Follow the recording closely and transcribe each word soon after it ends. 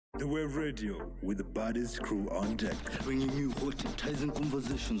The Wave Radio with the baddest crew on deck. Bringing you hot enticing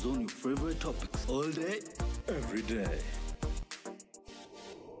conversations on your favorite topics all day, every day.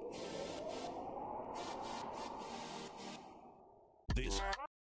 This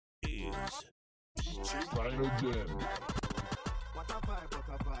is DJ Final Jam. What a vibe, what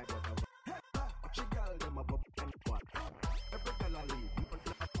a vibe, what a vibe. She girl them a bop and what? Every girl I leave, people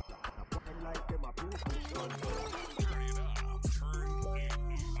like them a proof. Turn it up, turn it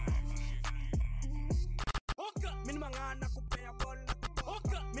Oka, min mangana kupea ball na kutoka.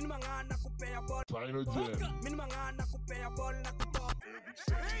 Oka, min mangana kupea ball. Final Jam. Oka, min mangana kupea ball na kutoka.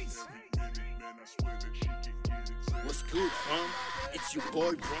 What's good, fam? It's your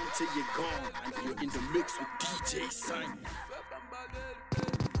boy Bronte, you're gone, and you're in the mix with DJ Sign.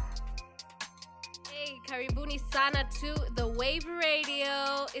 Hey, karibuni sana to the Wave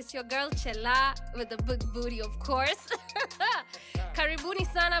Radio. It's your girl Chela with the big booty, of course. Karibuni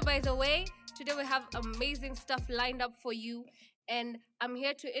sana, by the way. Today we have amazing stuff lined up for you, and I'm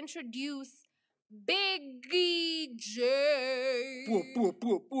here to introduce Biggie J.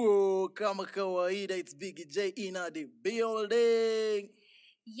 Kama kawaida, it's Biggie J in the building.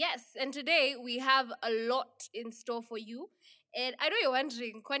 Yes, and today we have a lot in store for you. And I know you're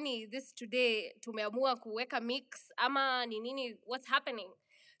wondering, kwani this today tumeamua kuweka mix ama ni nini, what's happening?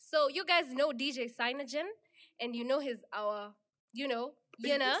 So you guys know DJ Synogen, and you know he's our,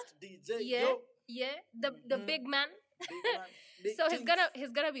 DJ, yo. the big man. Big So things.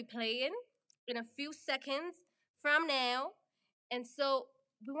 he's gonna be playing in a few seconds from now, and so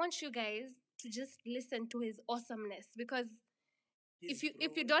we want you guys to just listen to his awesomeness, because if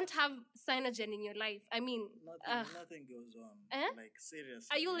you don't have Synogen in your life, I mean, nothing goes on. Like, seriously.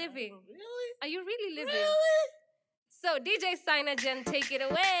 are you living? Really? Are you really living? Really? So DJ Synogen, take it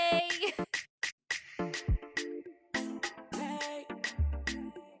away.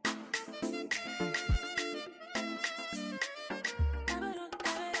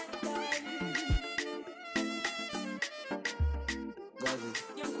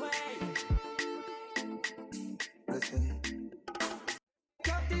 Listen.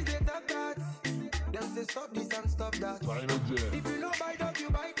 Cut this data cut. Them say stop this and stop that. Final Jam. If you know buy dog, you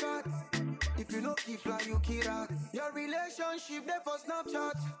buy cat. If you know keep fly, you kill rat. Your relationship there for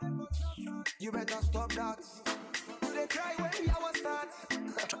Snapchat. You better stop that. Do they cry when we our start?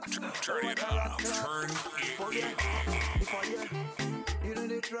 Turn it up, turn it up. If I hear, you know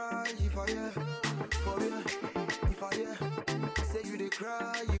they cry. If I hear, for real. If I hear, I say you they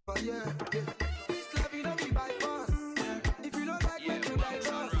cry. If I hear, yeah. This love you know me by force. If you don't like me to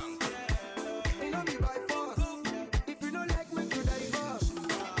divorce. You know me by force. If you don't like me to divorce.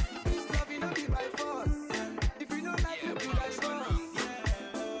 This love you know me by force. If you don't like me to divorce.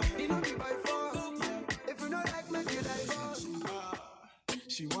 You know me by force. If you don't like me to divorce.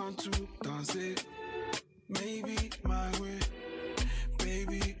 She want to dance it. Maybe my way.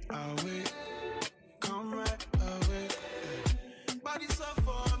 Baby, I'll wait. Come right away. Body so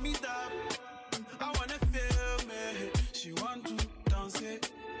for me that I wanna feel me. She want to dance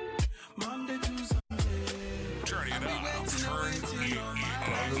it. Monday to Sunday. Turn it up, turn it up.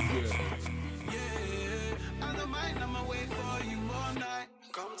 Yeah, I don't mind, I'ma wait for you all night.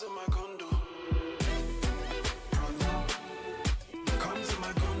 Come to my condo. Come to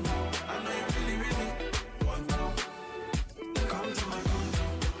my condo. I know you really, really want to. Come to my condo.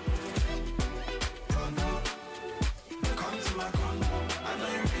 Come to my condo. I know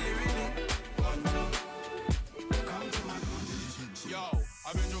you really, really want to. Come to my condo. Yo,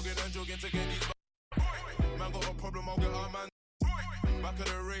 I've been jogging to get these. Man got a problem, I'll get our man. Back of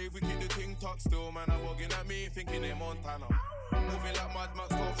the rave, we keep the ting talk still, man. I'm walking at me, thinking they're Montana. Moving like Mad Max,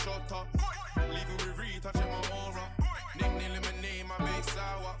 top shot up. Leaving with retouching my aura. Nickname lemonade, my base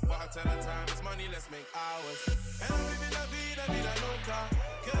sour. But I tell the time, it's money, let's make hours. And I'm living la vida loca.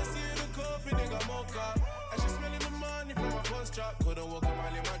 Can't see the coffee, nigga mocha. And she smelling the money from my first drop. Couldn't walk a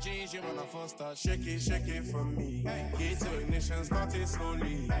mile in my jeans, you when I first start. Shake it from me. Key to ignition, started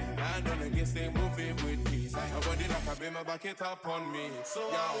slowly. Hand on the gas, stay moving with peace. My body like a beamer, back it up on me. So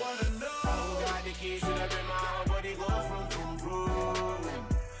I wanna know who got the keys to the beamer, how body go from.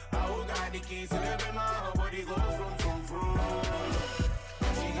 Who got the keys to the beamer, how body go from.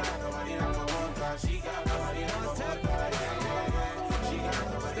 She got the money like a motor, she got the money like a motor, She got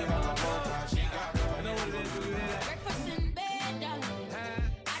the money like a motor, she got the money like a motor. Breakfast in bed, darling.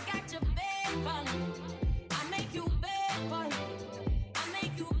 I got your bed, darling. I make you bed, darling. I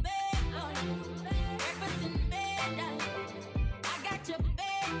make you bed, darling. Breakfast in bed, darling. I got your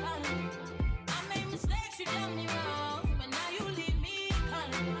bed, darling. I made mistakes, you done me wrong, but now you leave me,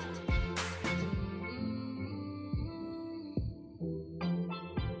 darling.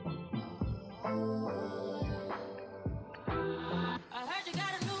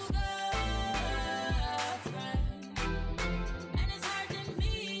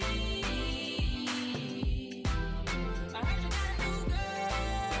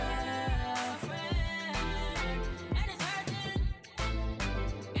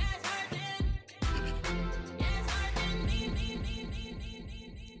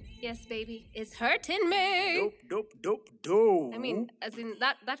 Yes, baby. It's hurting me. Dope. I mean, as in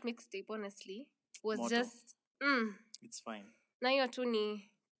that mixtape, honestly, was Moto. just It's fine. na hiyo tu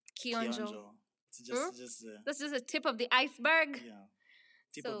ni kionjo. Kionjo. It's just That's just a tip of the iceberg. yeah.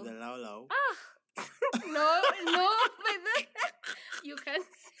 Tip So- of the lao. No, but you can't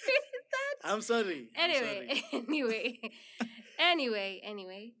say that. I'm sorry. Anyway.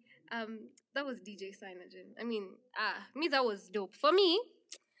 That was DJ Synogen. I mean, me that was dope. For me,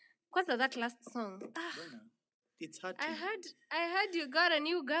 what's that last song? It's hard. I heard you got a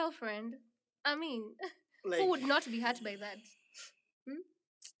new girlfriend. I mean, who would not be hurt by that?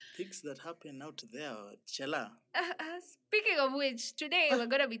 Things that happen out there, Chela. Speaking of which, today we're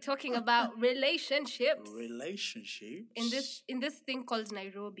gonna be talking about relationships in this thing called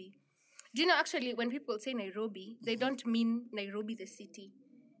Nairobi. Do you know actually when people say Nairobi, they don't mean Nairobi the city.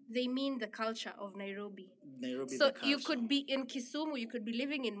 They mean the culture of Nairobi. So you could be in Kisumu, you could be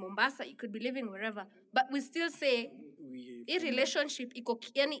living in Mombasa, you could be living wherever, but we still say a relationship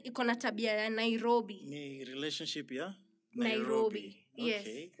iko na tabia ya Nairobi. Ni relationship, yeah? Nairobi. Yes.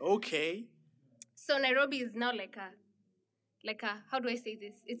 Okay. So Nairobi is now like a how do I say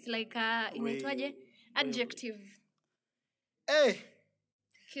this? It's like a inaitwaje? Adjective. Hey,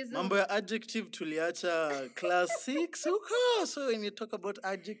 Kizungu. mambo ya adjective tuliacha class 6 huko. So when you talk about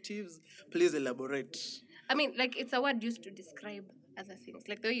adjectives, please elaborate. I mean, like it's a word used to describe other things,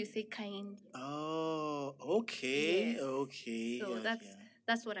 like the way you say kind. Oh, okay. Yes. Okay. So yeah,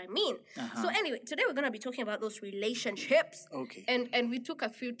 that's what I mean. So anyway, today we're gonna be talking about those relationships. Okay. And we took a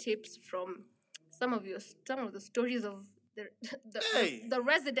few tips from some of the stories of the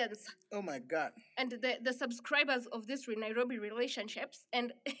residents Oh my God. and the subscribers of this Nairobi relationships,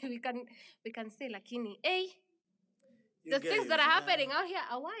 and we can say lakini You the things guys, that are happening out here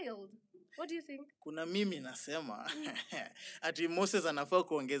are wild. What do you think? Kuna mimi nasema ati Moses anafaa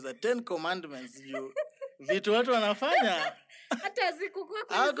kuongeza 10 commandments juu vitu watu wanafanya. Hata zikukuwa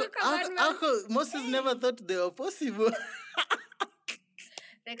kwa commandments. Moses never thought they were possible.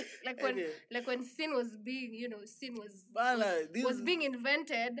 Like when sin was being, Bana, was being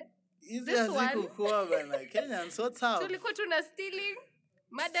invented. Hizi this one- hazikuwa bana. Kenyans, what's up? Tulikuwa tuna stealing,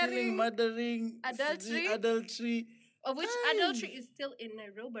 Murdering, adultery. adultery. of which adultery is still in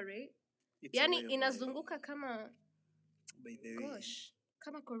Nairobi, right? It's a Yani way of inazunguka kama by the way. gosh,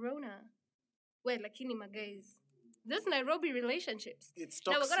 kama corona. Well, lakini my guys, this Nairobi relationships. It's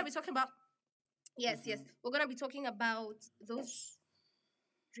Now we're toxic. gonna be talking about yes, we're gonna be talking about those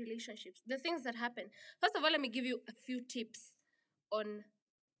relationships, the things that happen. First of all, let me give you a few tips on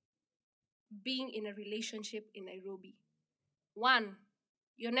being in a relationship in Nairobi. One,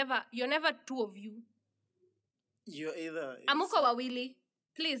 you're never two of you. You're either Amuko wawili.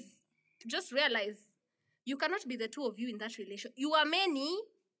 Please, just realize you cannot be the two of you in that relation. You are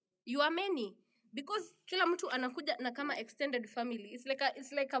many. Because kila mtu anakuja na kama extended family. It's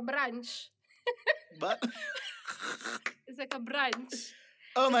like a branch. but It's like a branch.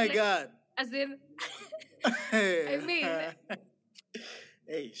 oh my like- God. As in,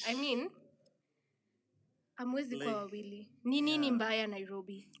 I mean, hamwezi kwa wawili. Ni nini mbaya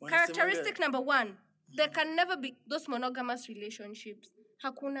Nairobi? Wanasemaga- Characteristic number 1, there can never be those monogamous relationships.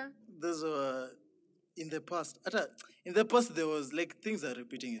 Hakuna. Those were in the past. In the past there was like things are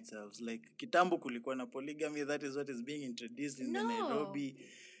repeating itself. Like kitambo kulikuwa na polygamy. That is what is being introduced in the Nairobi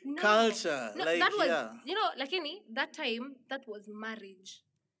culture. No, like that was, yeah. lakini that time that was marriage.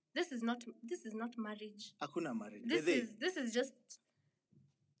 This is not marriage. Hakuna marriage. This is just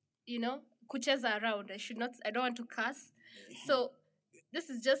kucheza around. I don't want to curse. So this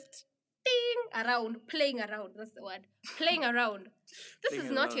is just playing around. That's the word. Playing around. This Playing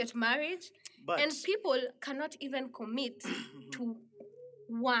is not around. yet marriage. But And people cannot even commit to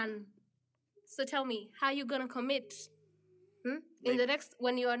one. So tell me, how are you going to commit? In the next,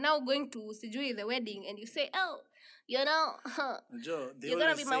 when you are now going to Sijui, the wedding, and you say, oh, Joe, they you're going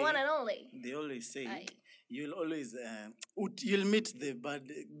to always be my say- one and only. They always say Aye. you'll always you'll meet the bad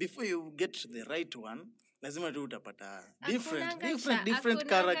before you get to the right one. Lazima tu utapata different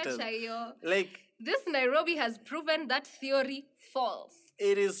characters. Like This Nairobi has proven that theory false.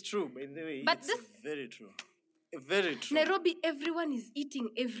 it is true, by the way. But it's this- very true. Very true. Nairobi, everyone is eating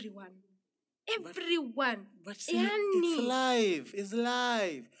everyone. Everyone. But see, Yani. it's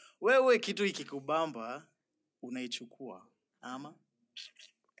live. Wewe kitu ikikubamba unaichukua ama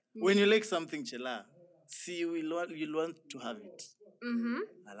when you like something chela, see you'll want to have it.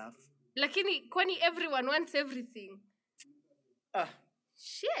 Alafu Lakini kwani everyone wants everything. ah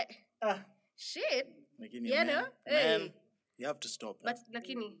Shit. lakini You know? Hey. man, you have to stop. But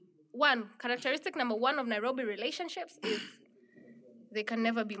lakini, characteristic number 1 of Nairobi relationships is they can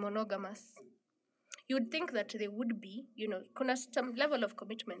never be monogamous. You'd think that they would be, kuna some level of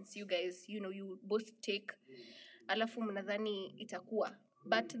commitments you guys, you both take, alafu mnadhani itakuwa.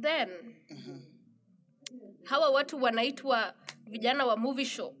 But then, hawa watu wanaitwa vijana wa movie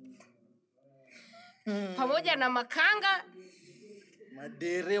shop. Pamoja na makanga.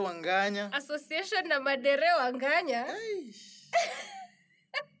 Madere wanganya. Association na madere wanganya.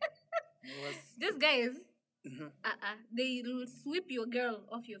 These guys, they will sweep your girl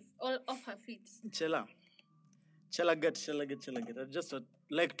off her feet. Chela get. I just would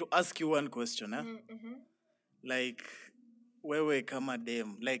like to ask you one question, Like, wewe kama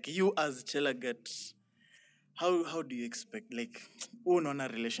dem, like you as Chela get, how do you expect, like, unaona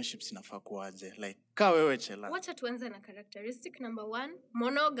relationships inafaa kuaje? Like, ka wewe Chela. Wacha tuanze na characteristic number 1,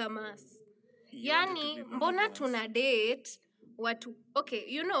 monogamous. Yani, mbona tuna date watu, okay,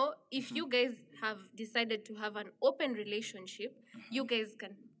 if you guys have decided to have an open relationship, you guys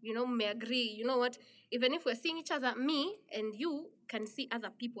can, may agree, you know what, even if we're seeing each other, me and you can see other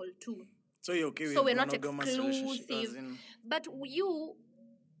people too. So you're okay with so we're not monogamous relationship, exclusive. But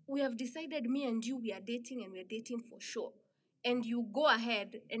we have decided, me and you, we are dating and we're dating for sure. And you go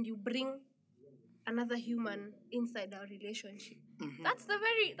ahead and you bring another human inside our relationship. That's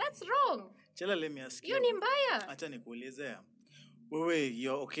wrong. Chela, let me ask you. Hiyo ni mbaya. Acha nikuelezea. Wewe,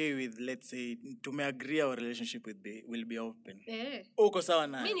 you're okay with, let's say, tumeagree our relationship will be open. Uko sawa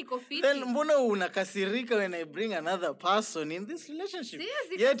nayo. Mimi niko fiti. Then mbona unakasirika when I bring another person in this relationship?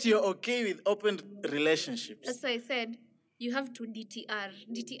 Seriously? Yet you're okay with open relationships. That's why I said you have to DTR.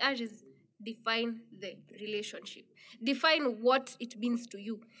 DTR is define the relationship. Define what it means to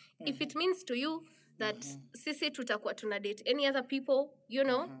you. If it means to you that sisi tutakuwa tuna date any other people,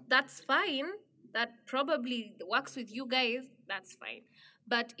 that's fine. That probably works with you guys, that's fine.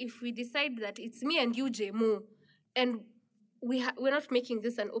 But if we decide that it's me and you, Jemu, and we're not making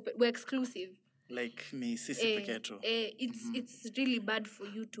this an open, we're exclusive. Like me, sisi peke yetu. It's really bad for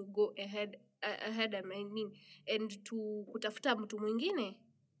you to go ahead, and to kutafuta mtu mwingine.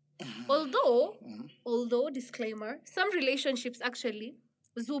 Although, disclaimer, some relationships actually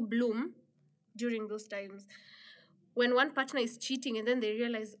bloom during those times. When one partner is cheating and then they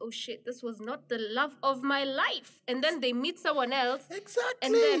realize, oh shit, this was not the love of my life. And then they meet someone else. Exactly.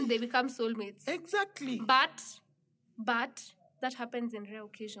 And then they become soulmates. Exactly. But that happens in rare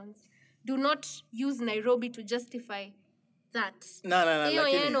occasions. Do not use Nairobi to justify that. No,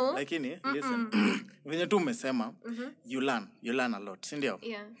 lakini, listen. Venye tu umesema, you learn a lot, sindio?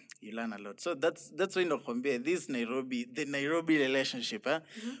 Yeah. You learn a lot. So that's why nakwambia the Nairobi relationship,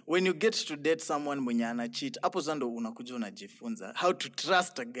 when you get to date someone mwenye ana cheat, hapo sasa ndo unakuja unajifunza how to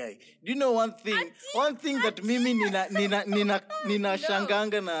trust a guy. Do you know one thing that mimi nina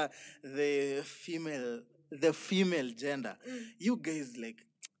shanganga na the female gender. You guys, like,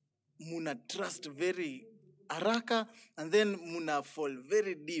 muna trust very haraka and then muna fall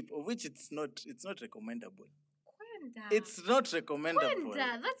very deep, of which it's not recommendable. It's not recommendable.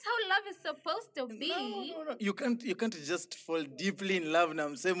 That's how love is supposed to be. No. You can't just fall deeply in love na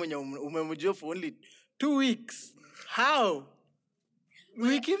msee mwenye umemjua for only 2 weeks. How?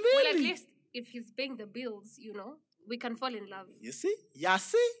 Well, at least if he's paying the bills, we can fall in love. You see?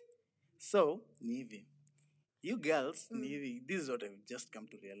 So, ni hivi. You girls, ni hivi. This is what I've just come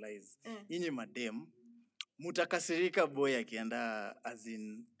to realize. Nyinyi madem, mutakasirika boy akienda, as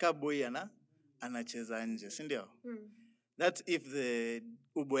in, ka boy anacheza nje, si ndio? That's if the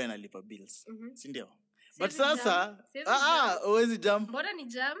boy analipa bills, si ndio? But sasa, always jump. Mbona ni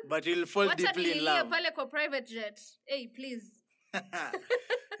jump? But you'll fall deeply in love. Pale kwa private jet. Hey, please.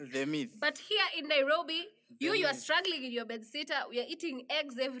 The myth. But here in Nairobi, you are struggling in your bed sitter. We are eating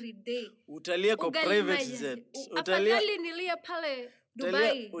eggs every day. Utalia kwa private jet. Afadhali nilia pale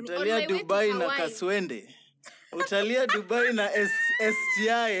Dubai. Utalia Dubai na kaswende. Utalia Dubai na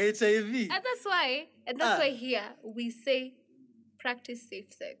STI, HIV. And that's why here we say practice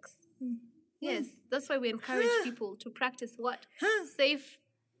safe sex. Yes, that's why we encourage people to practice what? Safe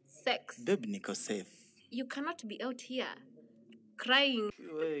sex. Babe, niko safe. You cannot be out here crying.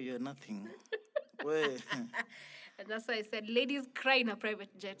 Well, you're nothing. Well. And that's why I said, ladies, cry in a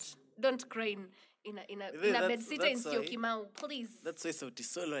private jet. Don't cry in a bed sitter in Syokimau, please. That's why Sauti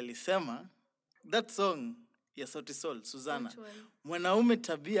Sol alisema, that song ya Sauti Sol, Susanna. Mwanaume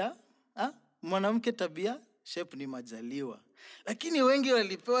tabia, mwanamke tabia, shape ni majaliwa. Lakini wengi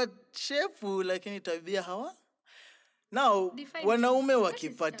walipewa shape, lakini tabia hawa. Now, wanaume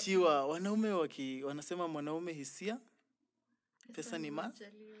wakipatiwa, wanasema mwanaume hisia, pesa ni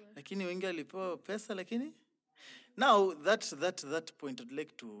lakini wengi walipewa pesa, lakini now that point I'd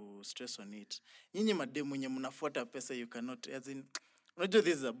like to stress on it. Nyinyi mademu mwenye mnafuata pesa, you cannot, as in, unajua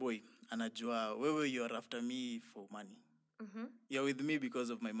this is a boy anajua wewe you're after me for money. You're with me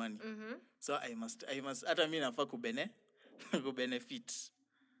because of my money. So I must hata mimi nafaa kubenefit.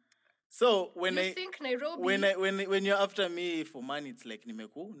 So when you think Nairobi when you're after me for money, it's like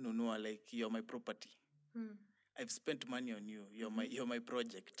nimekununua, like you're my property. I've spent money on you. You're my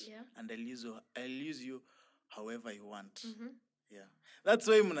project. Yeah. And I'll use you however you want. Yeah. That's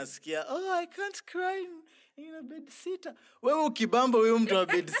why mnasikia, I can't cry in a bed sitter. Wewe ukibamba huyo mtu wa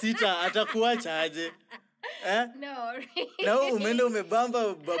bed sitter atakuacha aje? No. Na umeenda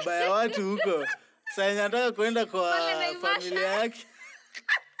umebamba baba ya watu huko. Sasa nataka kwenda kwa familia yake.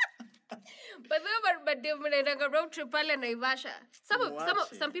 But they mnaenda road trip pale Naivasha.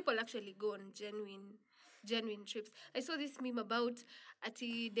 Some people actually go on genuine trips. I saw this meme about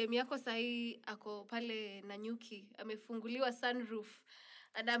ati dem yako sahi ako pale Nanyuki amefunguliwa sunroof,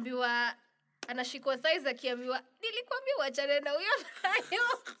 anaambiwa anashikwa size akiambiwa nilikwambia uachane na huyo mtayo.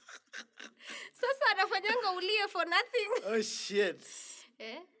 Sasa anafanyanga ulie for nothing. Oh shit.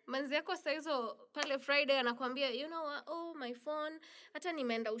 Manzi yako saa hizo pale Friday anakuambia you know what, my phone hata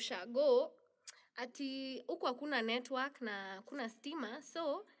nimeenda ushago ati huko hakuna network na hakuna stima,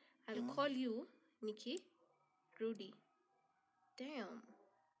 so I'll call you Rudy. Damn.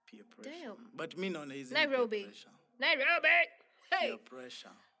 Peer pressure. Damn. But me naona hizi Nairobi. Hey. Peer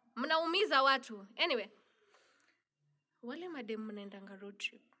pressure. Mnaumiza watu. Anyway. Wale madem mnaendanga road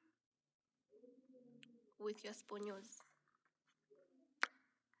trip with your sponyos.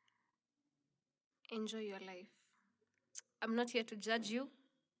 Enjoy your life. I'm not here to judge you.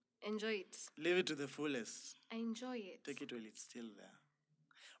 Enjoy it. Live it to the fullest. Enjoy it. Take it while it's still there.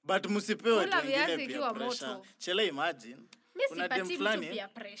 But msipewe watu wengine pia pressure. Chela imagine.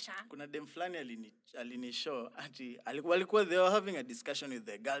 Kuna dem flani alinishow ati walikuwa they were having a discussion with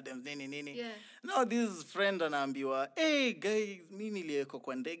the girl dem nini. Yeah. Now this friend anaambiwa, "Hey guys, mimi nilieko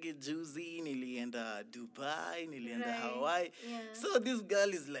kwa ndege juzi, nilienda Dubai, nilienda Hawaii." Yeah. So this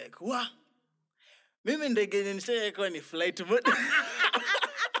girl is like, "Wow. Mimi ndege nishaeko ni flight mode."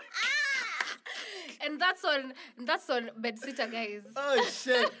 And that's on bedsitter, guys. Oh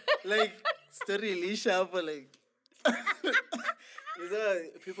shit. Like story ilisha hapo like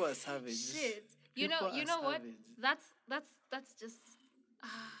people are savage. Shit. You know what? That's just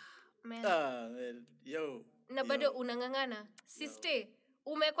man. Man. Yo. Na bado unangangana. Sister,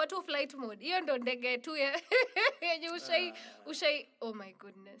 umekuwa tu flight mode. Hiyo ndo ndege tu yenye ushai. Oh my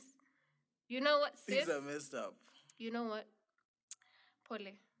goodness. You know what, sis? Things are messed up. You know what?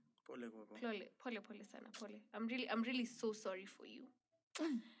 Pole sana, pole. I'm really so sorry for you.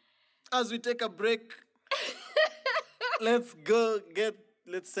 As we take a break, let's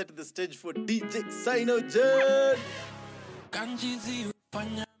set the stage for DJ Situationships. Kanjizi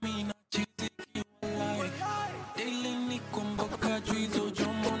fanya mina chiziki walai. Daily nikomboka juizo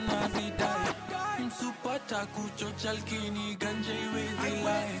jomo na zidai. Msupata kuchocha alkini ganja iwezi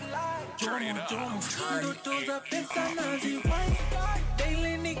lai. Jomo, ndoto za pesa na zivai.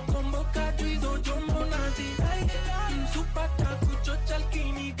 Daily nikomboka juizo jomo na zidai. Msupata kuchocha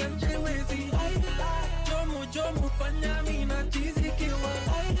alkini ganja iwezi lai. Jomo fanya mina chiziki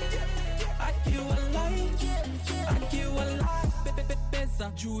walai. Pesa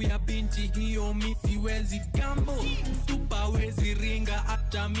juu ya binti hiyo mi siwezi gambo. Supa wezi ringa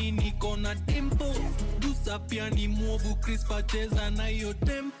hata mi niko na tempo. Dusa pia ni mwovu crispa cheza na hiyo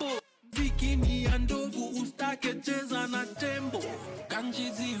tempo. Viki ni ya ndovu ustake cheza na tembo.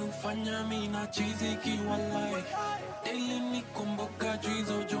 Kanjizi ufanya mi na chiziki walai. Daily nikomboka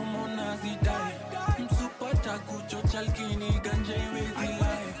juizo jomo na zidai. Msupata kuchocha alkini ganja iwezi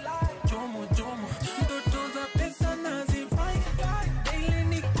lai. Jomo, ndoto za pesa na zivai. Daily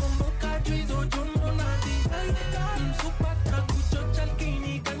nikomboka juizo jomo na zidai. Msupata kuchocha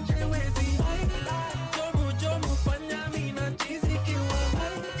alkini ganja iwezi lai. Jomo fanya mi na chiziki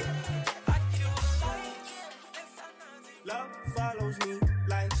walai. Love follows me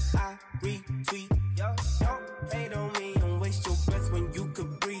like I retweet. Don't hate on me and waste your breath when you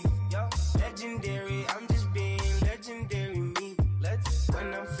could breathe. Legendary, I'm just being legendary me.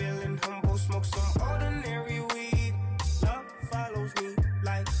 When I'm feeling humble, smoke some ordinary weed. Love follows me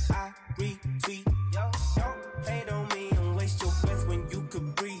like I retweet. Don't hate on me and waste your breath when you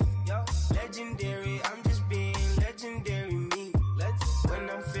could breathe. Legendary, I'm just being legendary me. When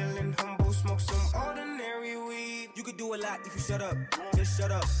I'm feeling humble, smoke some ordinary weed. You could do a lot if you shut up. Just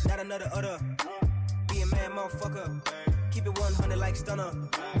shut up, not another other. Be a man, motherfucker. Keep it 100 like stunner.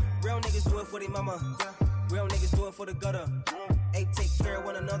 Real niggas do it for their mama. Real niggas do it for the gutter. Hey, take care of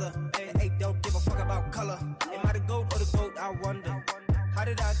one another. Hey, don't give a fuck about color. Am I the GOAT or the GOAT? I wonder. How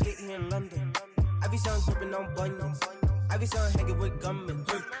did I get here in London? I be sun dripping on bunions. I be son hanging with gunmen.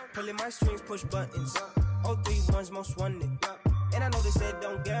 Pulling my strings, push buttons. 031's most wanted. And I know they said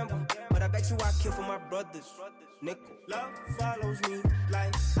don't gamble, but I bet you I kill for my brothers. Nickel. Love follows me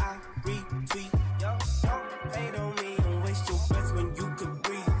like I retweet. Don't hate on me and waste your breath when you could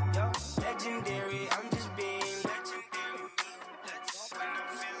breathe. Legendary, I'm just being legendary.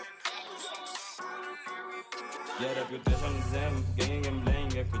 Your reputation is them, gang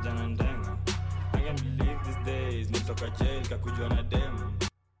mlenge kujana ndenga. I can't believe these days, nitoka jail kakujua na dem.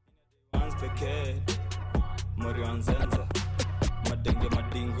 Once pekee, mori wanzenza. Madenge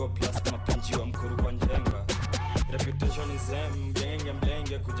madingo plus mapinji wa mkuru kwa njenga. Reputation is them, gang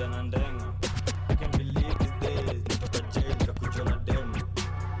mlenge kujana ndenga. I can't believe these days, nitoka jail kakujua na dem.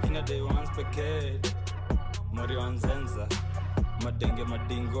 In a day once pekee, mori wanzenza. Madenge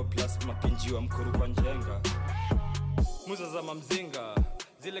madingo plus mapinji wa mkuru kwa njenga. Muza za mamzinga,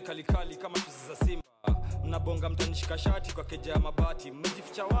 zile kalikali kama chuzi za simba. Mnabonga mtanishika shati kwa keja ya mabati.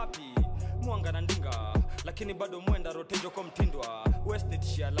 Mmejificha wapi? Muanga na ndinga, lakini bado mwenda rotejo kwa mtindwa. West need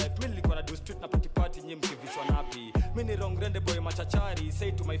share life, mimi nilikuwa na do street na party party nye mkivishwa napi. Mimi ni wrong rende boy machachari,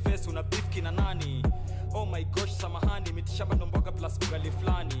 say to my face una beef kina nani? Oh my gosh samahani, mitishamba ndo mboga plus ugali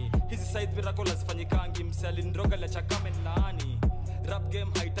flani. Hizi side miracle hazifanyikangi, msali ndroga la chakame nlaani. Rap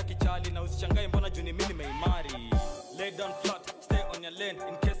game haitaki chali na usichangae mbona juni mimi nimeimari. Lay down flat, stay on your lane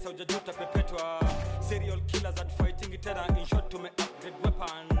in case haujajuta pepetwa. Serial killers at fighting terror, in short to me upgrade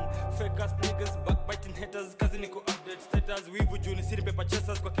weapon. Fake ass niggas backbiting haters, kazi ni ku update status. Wivu juni siri paper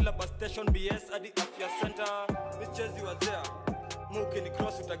chasers kwa kila bus station BS hadi afya center. Michezi wa there, muki ni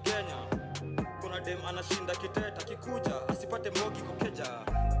cross utagenya. Kuna dem anashinda kiteta kikuja, asipate mbogi kokeja.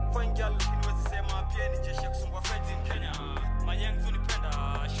 Fine girl inwezi sema pia ni jeshi ya kusumbua fight in Kenya. Mayengu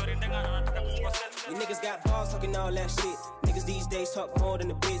nipenda, shori ndenga anataka kuchukua sense. You niggas got balls talking all that shit. Niggas these days talk more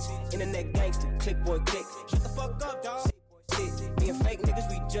than a bitch. Internet gangster, click boy click. Shut the fuck up, dog. Shit. Being fake niggas,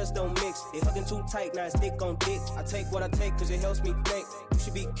 we just don't mix. They hugging too tight, now it's dick on dick. I take what I take cause it helps me think. You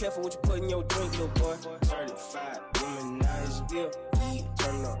should be careful what you put in your drink, little boy. Certified womanizer, yeah.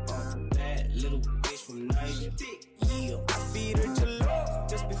 Turn up on that little bitch from Niger. Yeah, I feed her to love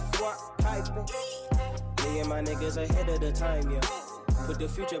just before I pipe her. Me and my niggas ahead of the time, yeah. Put the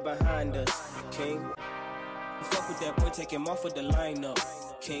future behind us, king. Fuck with that boy, take him off of the lineup,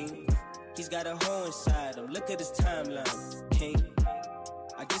 king. He's got a hole inside him, look at his timeline, king.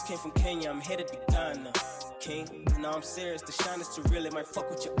 I just came from Kenya, I'm headed to Ghana, king. Now I'm serious, the shine is too real, it might fuck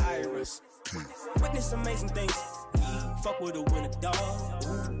with your iris. Witness amazing things, fuck with a winner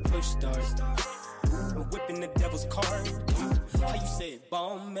dog. Push stars, I'm whipping the devil's card. How you say it,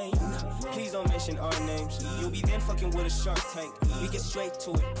 bomb man? Please don't mention our names. You'll be then fucking with a shark tank. We get straight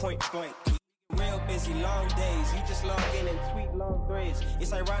to it, point blank. Real busy, long days. You just log in and tweet long threads.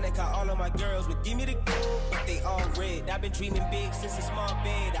 It's ironic how all of my girls would give me the gold, but they all red. I've been dreaming big since a small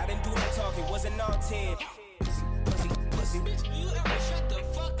bed. I didn't do no talking, wasn't all Ted. Pussy. You ever shut the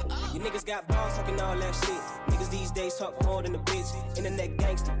fuck up? You niggas got balls talking all that shit. Niggas these days talk more than a bitch. Internet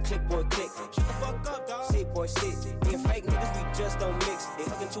gangster, click boy click. Shut the fuck up, dog. Sit boy sit. Being fake niggas, we just don't mix. They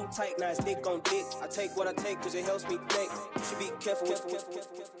hugging too tight, now it's dick on dick. I take what I take cause it helps me think. You should be careful.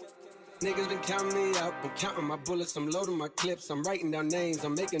 Niggas been counting me out, I'm counting my bullets, I'm loading my clips, I'm writing down names,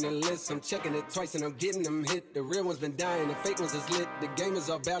 I'm making a list, I'm checking it twice and I'm getting them hit. The real ones been dying, the fake ones is lit, the game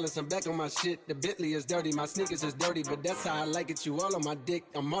is off balance, I'm back on my shit. The Bentley is dirty, my sneakers is dirty, but that's how I like it, you all on my dick,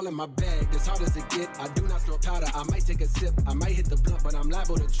 I'm all in my bag, as hard as it get. I do not store powder, I might take a sip, I might hit the blunt, but I'm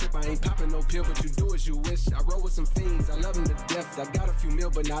liable to trip. I ain't popping no pill, but you do as you wish. I roll with some fiends, I love them to death, I got a few mil,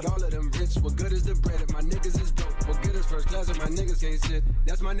 but not all of them rich. What good is the bread if my niggas is dope? What good is first class if my niggas can't sit?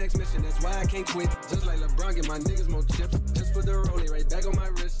 That's my next mission, that's why I can't quit. Just like LeBron, get my niggas more chips. Just put the rollie right back on my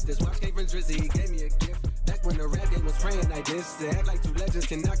wrist. This watch came from Drizzy, he gave me a gift. Back when the rap game was praying like this. They act like two legends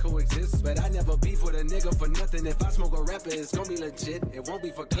cannot coexist. But I never beef with a nigga for nothing. If I smoke a rapper, it's gon' be legit. It won't be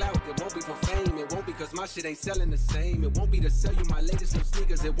for clout, it won't be for fame. It won't be cause my shit ain't selling the same. It won't be to sell you my latest new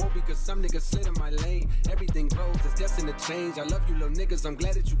sneakers. It won't be cause some niggas slid in my lane. Everything grows, it's destined to change. I love you little niggas, I'm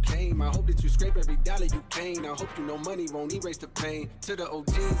glad that you came. I hope that you scrape every dollar you came. I hope you know money won't erase the pain. To the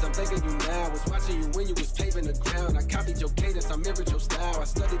OGs, I'm thanking you now. I was watching you when you was paving the ground. I copied your cadence, I mirrored your style. I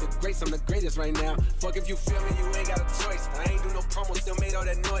studied the greats, I'm the greatest right now. Fuck if you feel me, you ain't got a choice. I ain't do no promo, still made all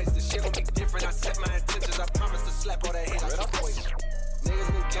that noise. The shit gon' be different, I set my intentions. I promise to slap all that hate out your voice.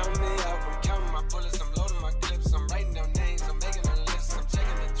 Niggas been counting me out, I'm counting my bullets, I'm loading my clips, I'm writing down names, I'm making a list, I'm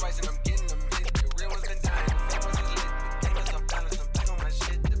checking it twice and I'm getting them hit. The real ones been dying, the fake ones is lit. The game is off balance, I'm back on my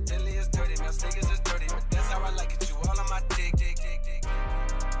shit. The Bentley is dirty, my sneakers is dirty, but that's how I like it, you all on my dick.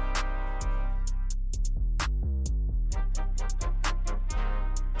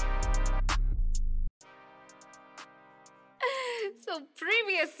 So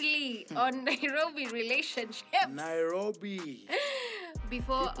previously on Nairobi relationships. Nairobi.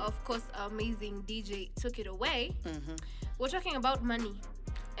 Before, of course, our amazing DJ took it away. We're talking about money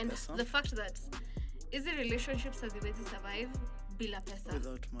and the fact that easy relationships haziwezi survive bila pesa.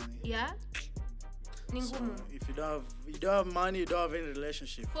 Without money. Yeah. So if you don't have money, you don't have any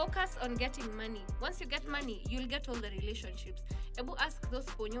relationship. Focus on getting money. Once you get money, you'll get all the relationships. Ebu ask those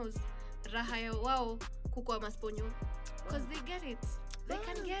ponyos raha ya wao kukua masponyo, because they get it. They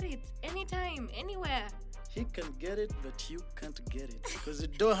can get it anytime, anywhere. He can get it, but you can't get it because you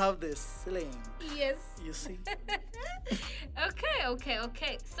don't have the sling. Yes. You see?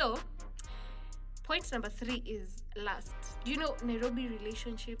 Okay. So, point number 3 is lust. You know, Nairobi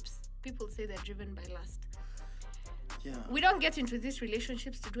relationships, people say they're driven by lust. Yeah. We don't get into these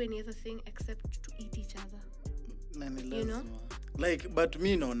relationships to do any other thing except to eat each other. You know? Like, but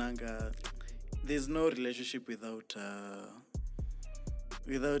me no nanga, there's no relationship without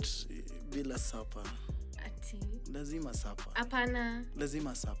bila supper. Lazima supper. Apana.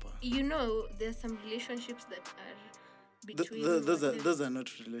 Lazima supper. You know, there's some relationships that are between... Those are not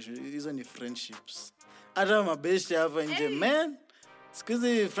relationships. These are friendships. Hata mabeshte hapa nje, man.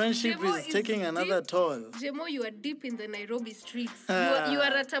 Sikuzi friendship Jemo is taking another deep. toll. Jemo, you are deep in the Nairobi streets. You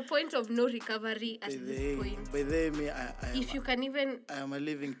are at a point of no recovery at this point. By the way, if you can even... I am a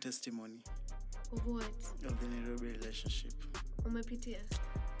living testimony. Of what? Of the Nairobi relationship. Umepitia?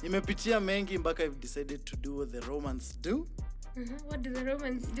 Nimepitia mengi mpaka I've decided to do what the Romans do. What do the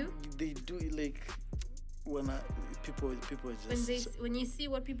Romans do? They do like when people just... When you see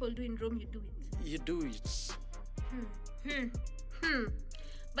what people do in Rome, you do it. You do it.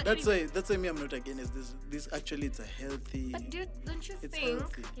 But that's why me I'm not against this actually it's a healthy. But don't you think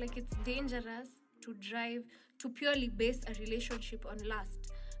healthy. Like it's dangerous to purely base a relationship on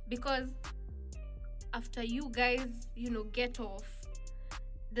lust? Because after you guys, get off,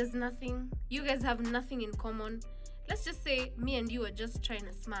 there's nothing. You guys have nothing in common. Let's just say me and you are just trying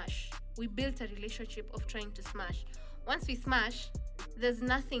to smash. We built a relationship of trying to smash. Once we smash, there's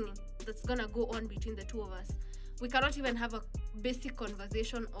nothing that's gonna go on between the two of us. We cannot even have a basic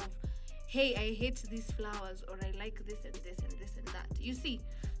conversation of, hey, I hate these flowers, or I like this and this and this and that. You see?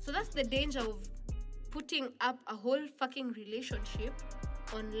 So that's the danger of putting up a whole fucking relationship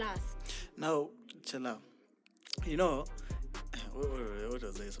on lust. Now, Chala, what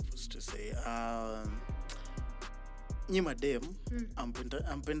was I supposed to say? Nyi madem,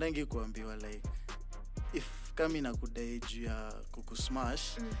 ampendangi kuambiwa like, if kama inakudai juu ya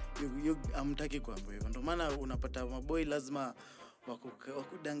kukusmash, amtaki kuambiwa hivyo. Ndio maana unapata maboy lazima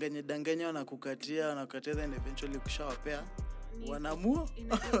wakudanganya wanakukatia then eventually kushawapea wanabuya.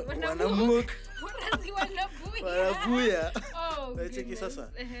 Cheki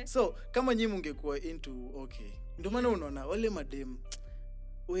sasa. So kama nyinyi mngekuwa into okay. Ndio maana unaona wale madem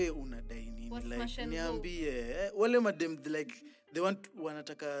we unadai nini like niambie wale madem like they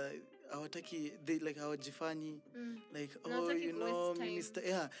wanataka hawataki they like hawajifanyi like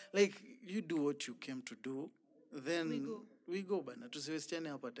minister like you do what you came to do then we go bana tusiwestiane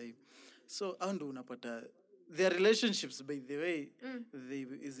hapa time. So ando unapata their relationships by the way they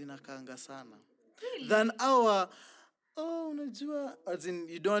zinakanga sana than our unajua as in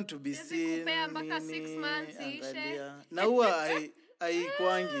you don't want to be seen mpaka 6 months ishe na huwa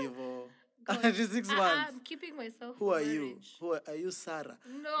haikwangi hivyo. 6 months. I'm keeping myself. Who are you? Are you Sarah?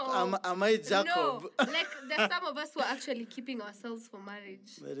 No. Am I Jacob? No. Like there's some of us who are actually keeping ourselves for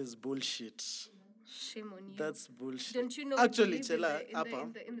marriage. That is bullshit. Shame on you. That's bullshit. Don't you know? Actually, Chela,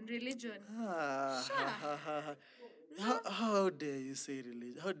 in religion. How dare you say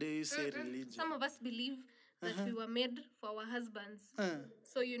religion? How dare you say religion? Some of us believe that we were made for our husbands.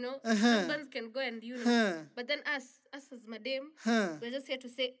 So, husbands can go and, but then us as madam, we're just here to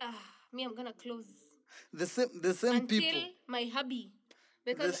say, me, I'm going to close. The same until people. Until my hubby.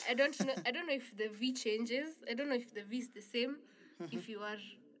 Because I don't know if the V changes. I don't know if the V is the same. If you are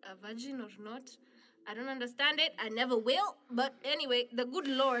a virgin or not. I don't understand it. I never will. But anyway, the good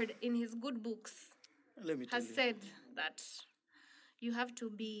Lord in his good books has said that you have to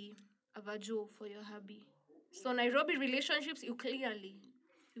be a virgin for your hubby. So Nairobi relationships, you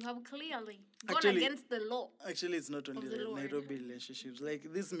have clearly gone against the law. Actually, it's not only Nairobi relationships.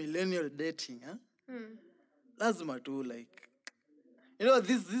 Like this millennial dating, lazima tu like,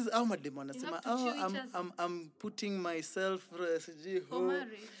 this how madem wanasema, I'm putting myself for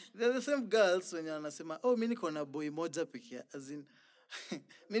marriage. They're the same girls when wanasema, mimi niko na boy moja pekee, as in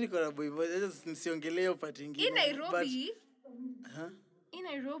mimi niko na boy moja, just nisiongelee upati ingine. In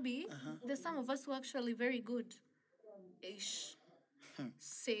Nairobi, there's some of us who are actually very good. Ish.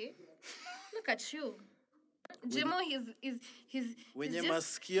 See? Look at you. Jemo he's Wenye just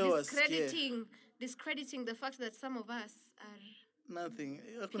masikio wasikie. discrediting the fact that some of us are Nothing.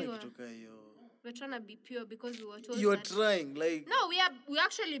 Hakuna Pure. kitu kaa hiyo. we're trying to be pure because we were told You're that trying like no, we're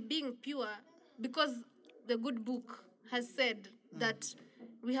actually being pure because the good book has said that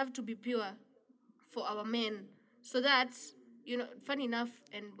we have to be pure for our men, so that funny enough,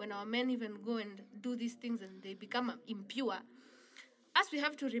 and when our men even go and do these things and they become impure, us we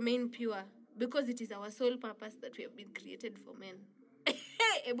have to remain pure because it is our sole purpose that we have been created for men.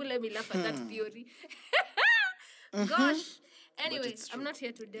 Ebu, let me laugh at that theory. Gosh. Anyway, I'm not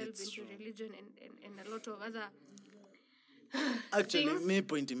here to delve into religion and a lot of other actually things. me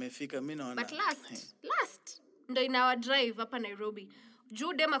point imefika mi naona. But last ndo in our drive hapa Nairobi,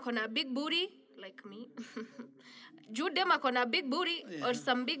 juu dem akona big booty like me. Juu dem akona big booty or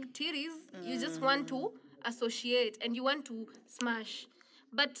some big titties, you just want to associate and you want to smash.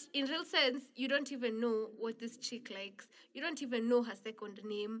 But in real sense, you don't even know what this chick likes. You don't even know her second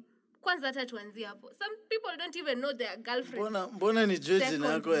name. Kwanza hata tuanzie hapo. Some people don't even know their girlfriend. Mbona nijue jina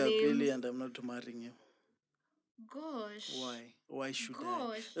yako ya pili and I'm not marrying you? Gosh. Why should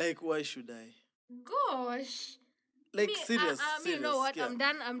I? Like, why should I? Gosh. Like, serious. You know what? Yeah.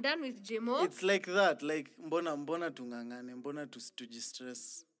 I'm done with Jemo. It's like that. Like, mbona tungangane, mbona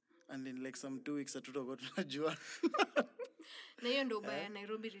tujistress. And in like some 2 weeks atutakuwa tunajua. Na hiyo ndo ubaya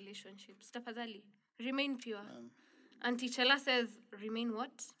Nairobi relationships. Tafadhali, remain pure. Auntie Chela says, remain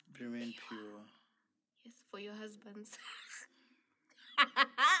what? Remain pure. Yes, for your husbands.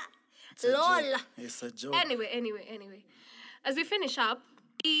 LOL. It's a joke. Anyway. As we finish up,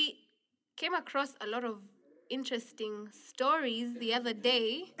 we came across a lot of interesting stories the other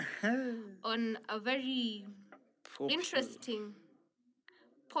day on a very interesting,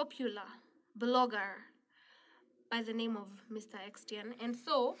 popular blogger by the name of Mr. Xtian. And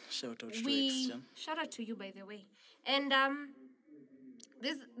so, shout out to Xtian. Shout out to you, by the way. And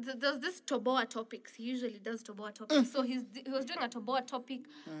there's this Toboa topics. He usually does Toboa topics. So he was doing a Toboa topic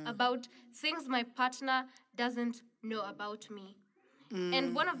about things my partner doesn't know about me.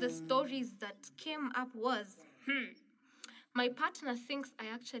 And one of the stories that came up was, my partner thinks I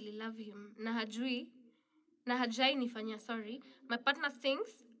actually love him. Na hajai nifanyia, sorry. My partner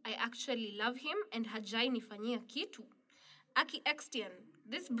thinks I actually love him and hajai nifanyia kitu. Aki Xtian,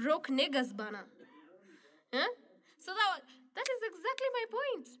 this broke niggas bana. Huh? So that is exactly my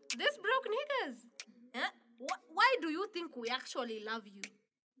point. This broke niggas. Huh? Why do you think we actually love you?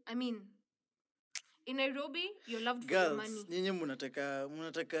 I mean, in Nairobi, you're loved for your money. Girls, nyinyi munataka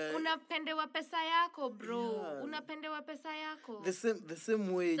unapendewa pesa yako, bro. Yeah. Unapendewa pesa yako. The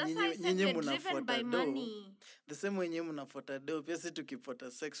same way nyinyi munafuata do. The same way nyinyi munafuata do. Pia si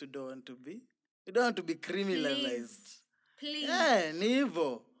tukifuata sex, we don't want to be criminalized. Please. Yeah, ni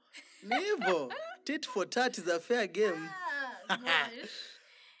hivyo. Tit for tat is a fair game.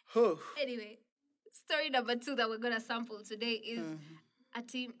 Anyway, story number 2 that we're going to sample today is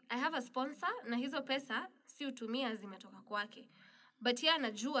I have a sponsor na hizo pesa si utumia zimetoka kwake. But yeye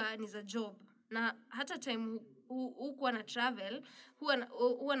anajua ni za job. Na hata time huwa na travel,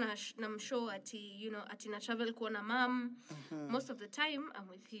 huwa na mshow ati na travel kuona mom. Most of the time I'm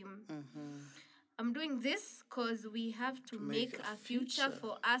with him. I'm doing this because we have to make a future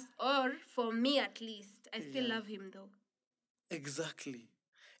for us, or for me at least. I still love him though. Exactly.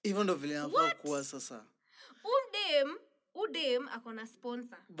 Even though vile anafaa kuwa sasa. Udem akona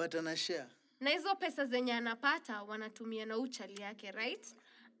sponsor. But ana share. Na hizo pesa zenye anapata wanatumia na uchali yake, right?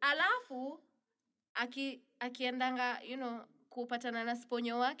 Alafu akiendanga, kupatana na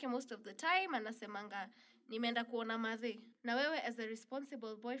sponyo wake most of the time, anasemanga nimeenda kuona madhe. Na wewe as a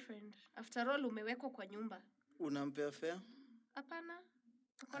responsible boyfriend, after all umewekwa kwa nyumba. Unampea fare? Hapana.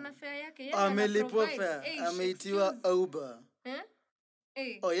 Akona fare yake. Amelipwa fare. Ameitiwa Uber.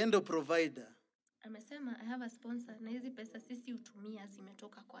 Yendo provider. Amesema I have a sponsor na hizi pesa sisi utumia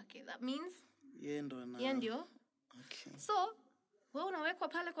zimetoka kwake. That means yeye ndio. Okay. So, wewe unawekwa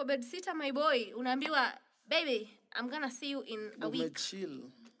pale kwa bed sitter, my boy. Unaambiwa, baby, I'm gonna see you in a week.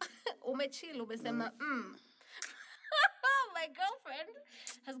 Umechill. Umesema, my girlfriend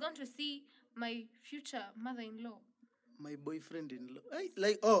has gone to see my future mother-in-law. My boyfriend-in-law.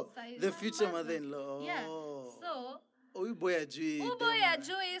 The future mother-in-law. Yeah. So, Uy boy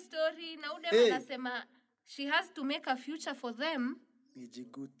ajui story na udem anasema she has to make a future for them.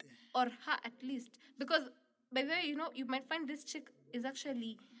 Nijigute. Or her at least. Because by the way, you might find this chick is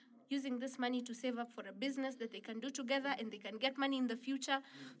actually using this money to save up for a business that they can do together and they can get money in the future.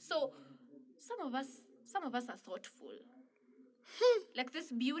 So some of us are thoughtful. Like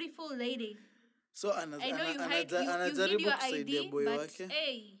this beautiful lady. So I know you hide your ID, but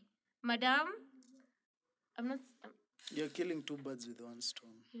hey, madam, I'm not. You're killing two birds with one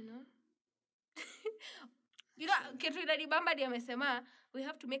stone. You know. You know, Ketrina Dibambadi amesema we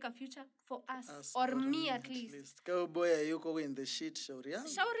have to make a future for us or me at least. Cowboy yuko in the shit shauri yangu.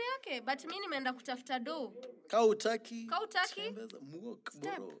 Shauri yake, but mimi nimeenda kutafuta do. Kautaki.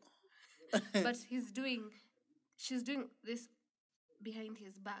 Step. But she's doing this behind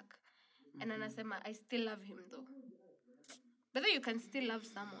his back. And anasema, I still love him though. But then you can still love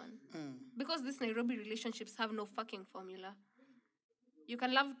someone. Because these Nairobi relationships have no fucking formula. You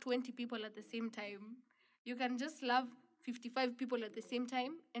can love 20 people at the same time. You can just love 55 people at the same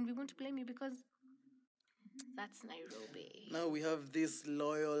time, and we won't blame you because that's Nairobi. Now we have this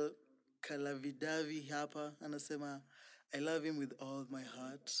loyal Kalavidavi hapa. Anasema, I love him with all my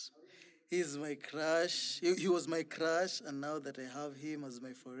heart. He's my crush. He was my crush, and now that I have him as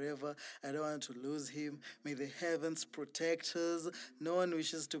my forever, I don't want to lose him. May the heavens protect us. No one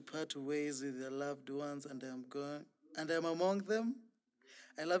wishes to part ways with their loved ones, and I'm among them.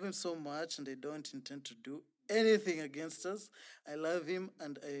 I love him so much, and I don't intend to do anything against us. I love him,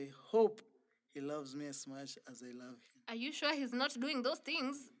 and I hope he loves me as much as I love him. Are you sure he's not doing those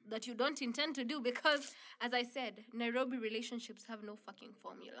things that you don't intend to do? Because, as I said, Nairobi relationships have no fucking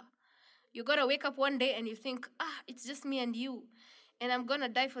formula. You gotta wake up one day and you think, it's just me and you, and I'm gonna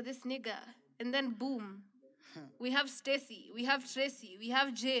die for this nigga. And then boom, we have Stacy, we have Tracy, we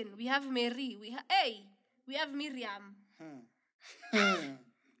have Jane, we have Mary, we have Miriam.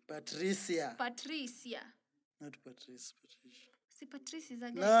 Patricia. Not Patricia. See, Patricia is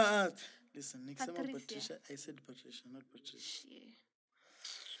again. Nah, listen, Patricia. I said Patricia, not Patricia.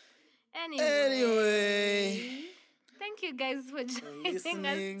 Anyway. Thank you guys for joining us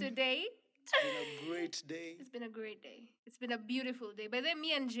today. It's been a great day. It's been a great day. It's been a beautiful day. But then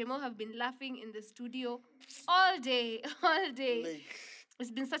me and Jemo have been laughing in the studio all day. Like,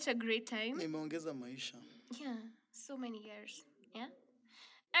 it's been such a great time. Nimeongeza maisha. Yeah, so many years. Yeah.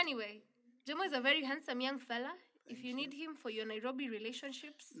 Anyway, Jemo is a very handsome young fella. If you need him for your Nairobi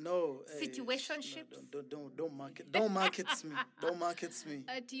relationships, situationships, don't market me. Don't market me.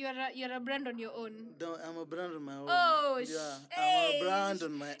 You're a brand on your own. I'm a brand on my own. Oh, yeah, I'm a brand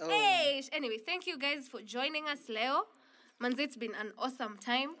on my own. Anyway, thank you guys for joining us, Leo. Manze, it's been an awesome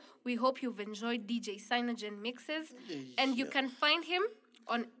time. We hope you've enjoyed DJ Synogen mixes, and you can find him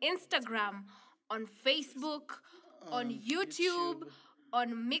on Instagram, on Facebook, on YouTube,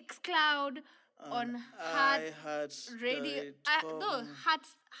 on Mixcloud. On Heart Radio. Heart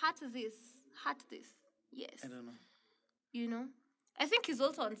this. Yes. I don't know. You know? I think he's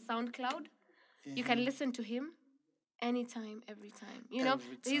also on SoundCloud. Yeah. You can listen to him anytime, every time. You know?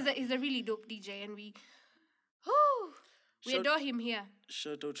 He's a really dope DJ, and we adore him here.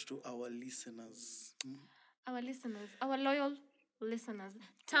 Shout out to our listeners. Our loyal listeners.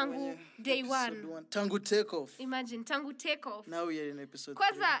 Tangu day one. Tangu takeoff. Imagine, Tangu takeoff. Now we are in episode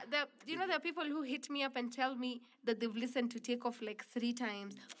 3. There are people who hit me up and tell me that they've listened to takeoff like 3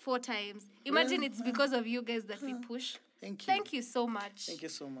 times, 4 times. Imagine it's because of you guys that we push. Thank you. Thank you so much. Thank you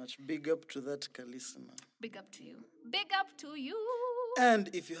so much. Big up to that listener. Big up to you. Big up to you. And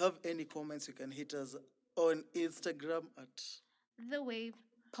if you have any comments, you can hit us on Instagram at The Wave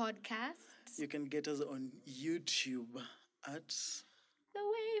Podcast. You can get us on YouTube at The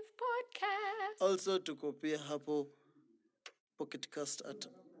Wave Podcast. Also to kopia hapo Pocketcast at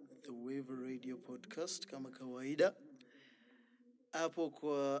The Wave Radio Podcast kama kawaida. Hapo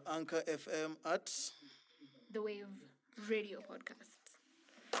kwa Anchor FM at The Wave Radio Podcast.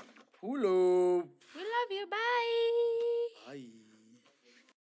 Pull up. We love you. Bye. Bye.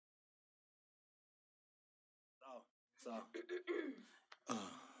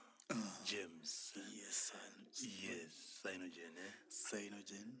 James. Yes, son. Yes, Synogen, eh?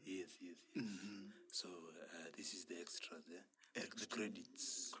 Synogen. Yes. Mm-hmm. So, this is the extras, eh? The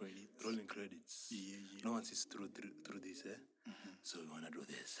credits. Rolling credits. Yeah. No one sees through this, eh? Mm-hmm. So, we want to do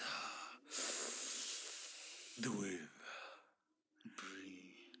this. The Wave. Bring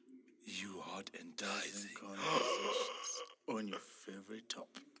you hot and enticing. On your favorite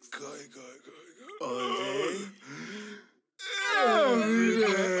topic. Go. All day. Every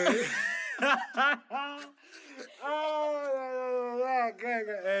day. Go.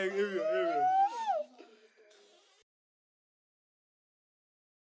 Hey, give me.